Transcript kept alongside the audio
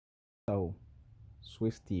So,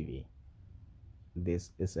 Swiss TV,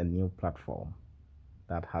 this is a new platform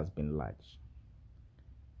that has been launched.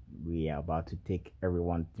 We are about to take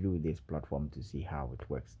everyone through this platform to see how it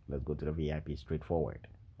works. Let's go to the VIP straightforward.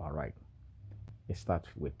 All right, it starts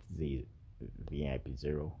with the VIP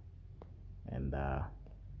 0, and all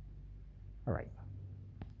right,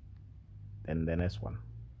 then the next one,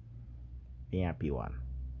 VIP 1.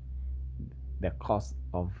 The cost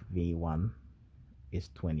of V1 is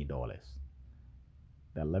 $20.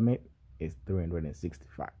 The limit is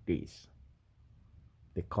 365 days.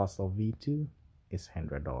 The cost of V2 is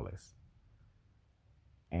 $100.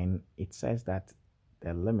 And it says that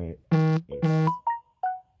the limit is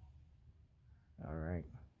all right.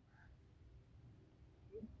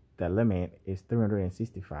 The limit is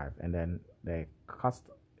 365, and then the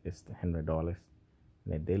cost is $100.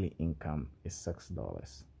 The daily income is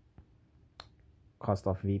 $6. Cost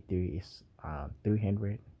of V3 is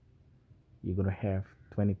 300. You're gonna have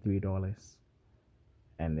 $23,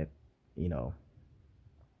 and the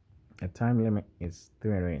time limit is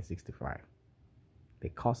 365. The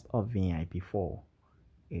cost of VIP4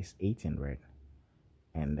 is 800,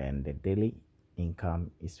 and then the daily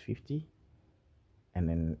income is 50, and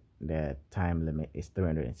then the time limit is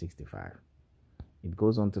 365. It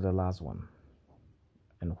goes on to the last one.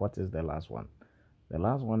 And what is the last one? The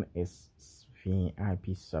last one is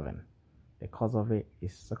VIP7. The cost of it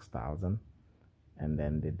is 6,000, and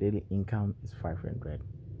then the daily income is 500,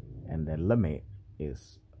 and the limit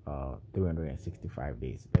is 365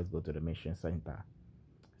 days. Let's go to the mission center.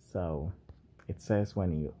 So it says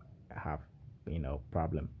when you have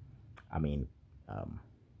problem, I mean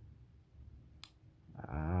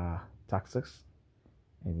taxes,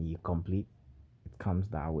 and you complete, it comes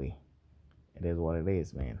that way. It is what it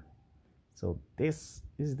is, man. So this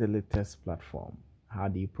is the latest platform. How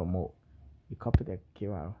do you promote? You copy the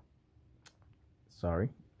QR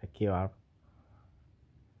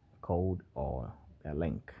code or the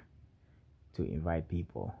link to invite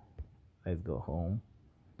people. Let's go home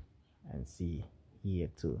and see here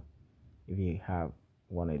too. If you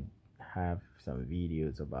want to have some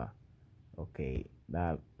videos about, okay,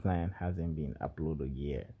 that plan hasn't been uploaded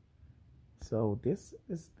yet. So this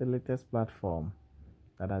is the latest platform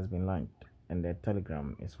that has been launched, and the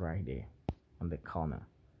Telegram is right there on the corner.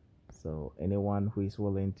 So anyone who is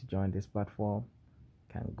willing to join this platform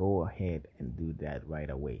can go ahead and do that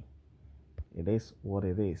right away. It is what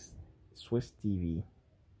it is.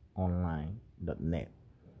 SwissTVOnline.net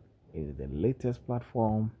is the latest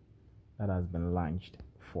platform that has been launched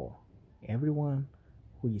for everyone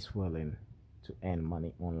who is willing to earn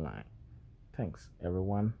money online. Thanks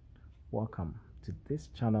everyone. Welcome to this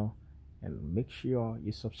channel, and make sure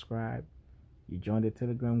you subscribe, you join the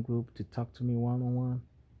Telegram group to talk to me one-on-one,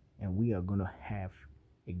 and we are gonna have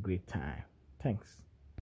a great time. Thanks.